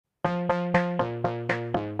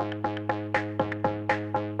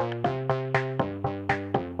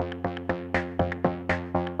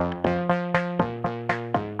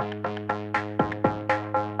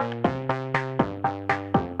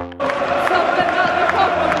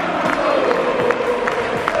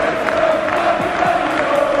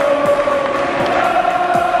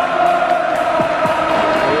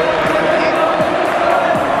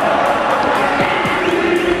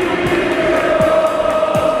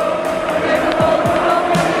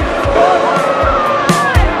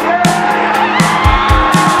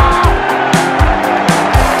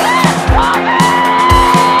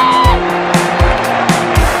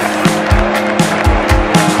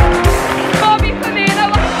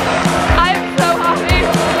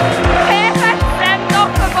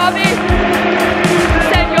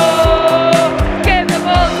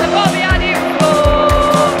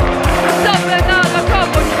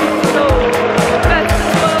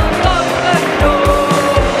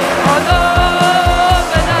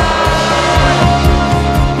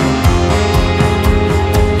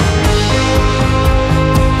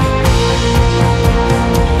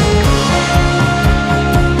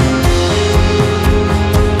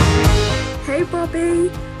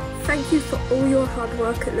thank you for all your hard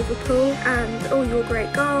work at Liverpool and all your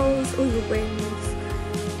great goals, all your wins.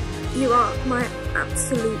 You are my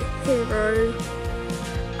absolute hero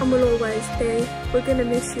and will always be. We're going to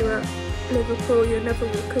miss you at Liverpool. You'll never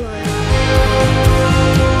walk alone.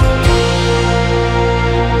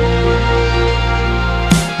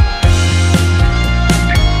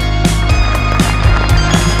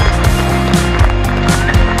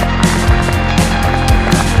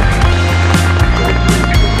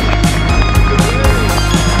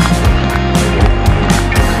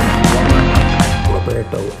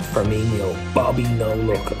 Roberto, Firmino, Bobby No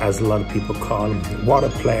Look, as a lot of people call him. What a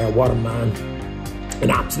player, what a man. An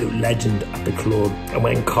absolute legend at the club. And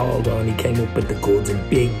when called on, he came up with the goods in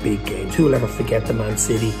big, big games. Who will ever forget the Man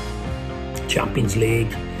City Champions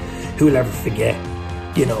League? Who will ever forget,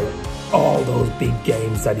 you know, all those big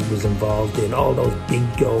games that he was involved in, all those big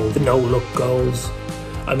goals, the no-look goals.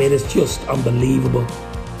 I mean, it's just unbelievable.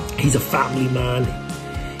 He's a family man.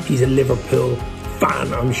 He's a Liverpool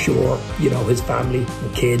fan, I'm sure. You know, his family, the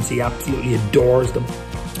kids, he absolutely adores them.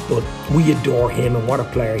 But we adore him, and what a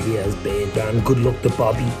player he has been. And good luck to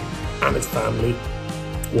Bobby and his family.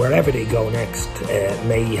 Wherever they go next,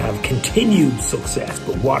 may he have continued success.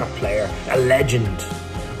 But what a player, a legend.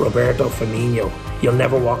 Roberto Firmino, you'll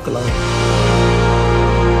never walk alone.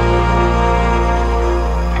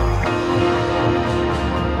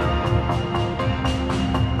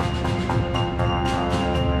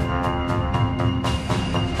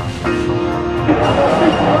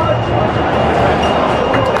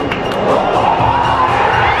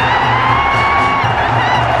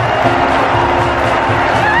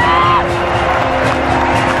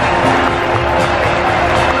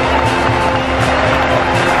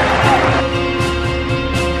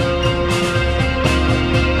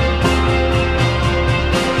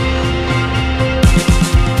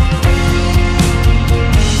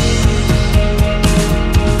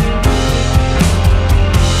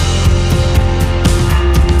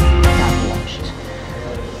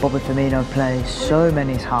 Bobby Firmino plays so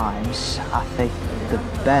many times. I think the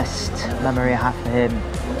best memory I have for him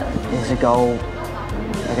is a goal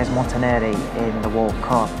against Montenegro in the World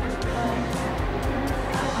Cup.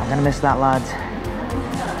 I'm going to miss that lad.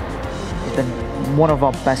 He's been one of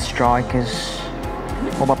our best strikers,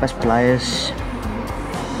 one of our best players.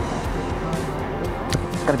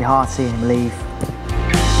 It's going to be hard seeing him leave.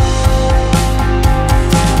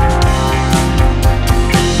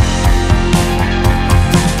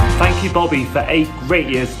 Thank you, Bobby, for 8 great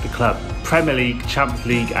years at the club. Premier League, Champions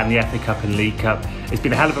League and the FA Cup and League Cup. It's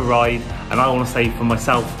been a hell of a ride, and I want to say for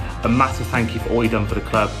myself a massive thank you for all you've done for the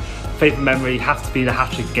club. Favourite memory has to be the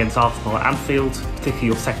hat-trick against Arsenal at Anfield, particularly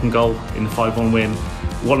your second goal in the 5-1 win.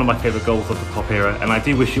 One of my favourite goals of the Pop era, and I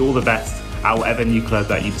do wish you all the best at whatever new club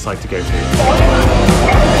that you decide to go to.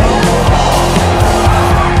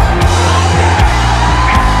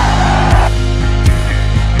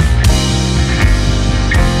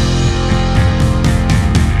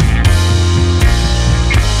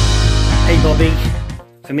 Bobby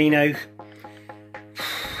Firmino,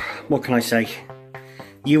 what can I say?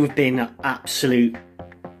 You have been an absolute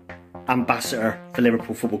ambassador for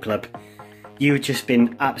Liverpool Football Club. You have just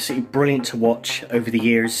been absolutely brilliant to watch over the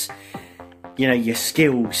years. You know, your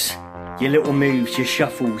skills, your little moves, your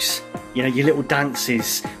shuffles, you know, your little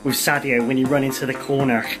dances with Sadio when you run into the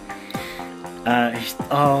corner. It's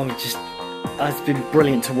been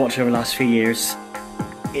brilliant to watch over the last few years.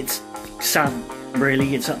 It's sad,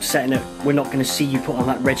 really. It's upsetting that we're not going to see you put on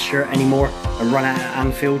that red shirt anymore and run out at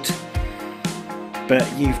Anfield. But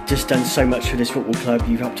you've just done so much for this football club.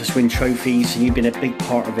 You've helped us win trophies and you've been a big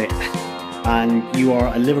part of it. And you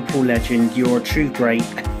are a Liverpool legend. You're a true great.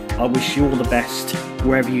 I wish you all the best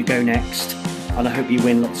wherever you go next. And I hope you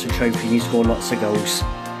win lots of trophies and you score lots of goals.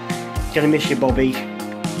 Gonna miss you, Bobby.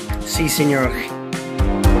 Si, senor.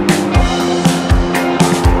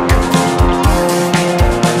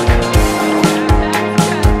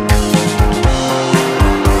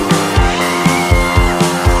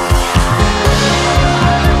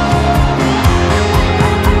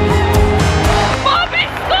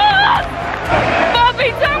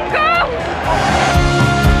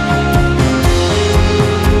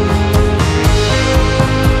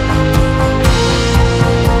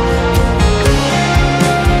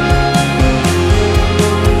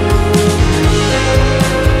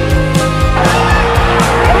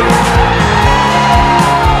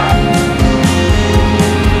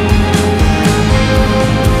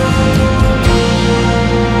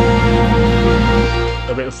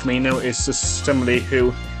 Firmino is just somebody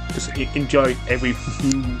who just enjoyed every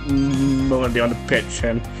moment on the pitch,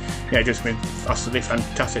 and yeah, just been absolutely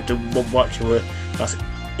fantastic to watch. That's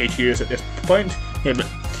 8 years at this point. Yeah, but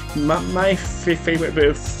my favourite bit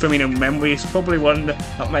of Firmino memory is probably one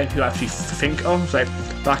that many people actually think of. Like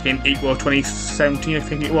back in April 2017, I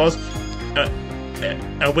think it was.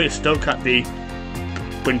 We're stuck at the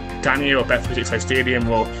Bononi or Betfred Stadium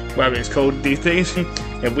or whatever it's called these days.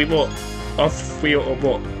 We bought off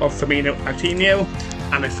Firmino Coutinho,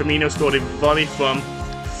 and then Firmino scored a volley from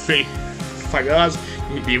 5 yards.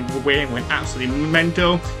 The way went absolutely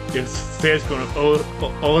mental. The players going all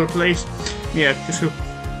over the place. Yeah, just a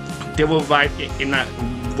double vibe in that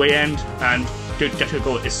way end, and just a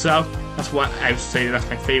goal itself. That's what I would say that's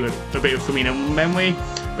my favourite bit of Firmino memory.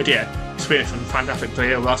 But yeah, he's been a fantastic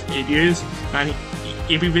player the last 8 years, and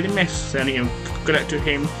he'll be really missed. And good luck to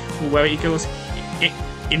him wherever he goes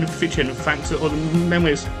in the future. And thanks for all the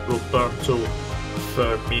memories, Roberto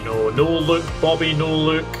Firmino. No look, Bobby, no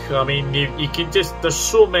look. I mean, you can just, there's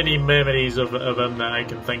so many memories of him that I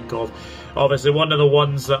can think of. Obviously, one of the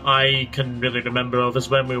ones that I can really remember of is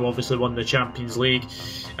when we obviously won the Champions League,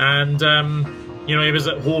 and you know, he was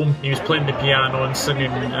at home, he was playing the piano and singing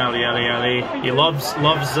Ali Ali Ali. He loves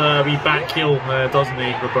wee back heel, doesn't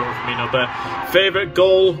he, Roberto Firmino? But favourite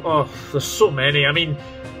goal, oh, there's so many. I mean,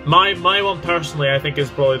 my one personally, I think, is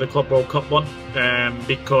probably the Club World Cup one,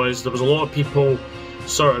 because there was a lot of people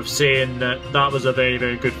sort of saying that was a very,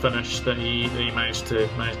 very good finish that he managed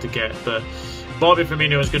to get. But Bobby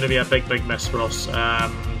Firmino is going to be a big miss for us.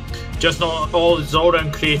 Just not all his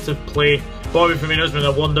all-round creative play. Bobby Firmino has been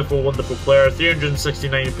a wonderful player.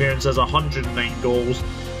 369 appearances, 109 goals.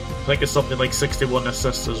 I think it's something like 61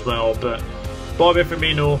 assists as well. But Bobby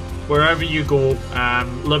Firmino, wherever you go,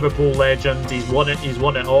 Liverpool legend. He's won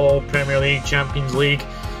it all. Premier League, Champions League,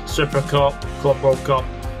 Super Cup, Club World Cup.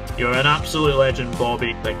 You're an absolute legend,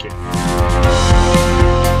 Bobby. Thank you.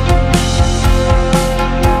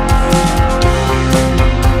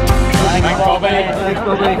 Thanks, Bobby. Thanks,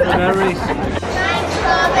 Bobby, for memories. Thanks,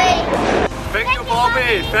 Bobby. Thank you,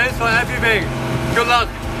 Bobby. Thanks for everything. Good luck.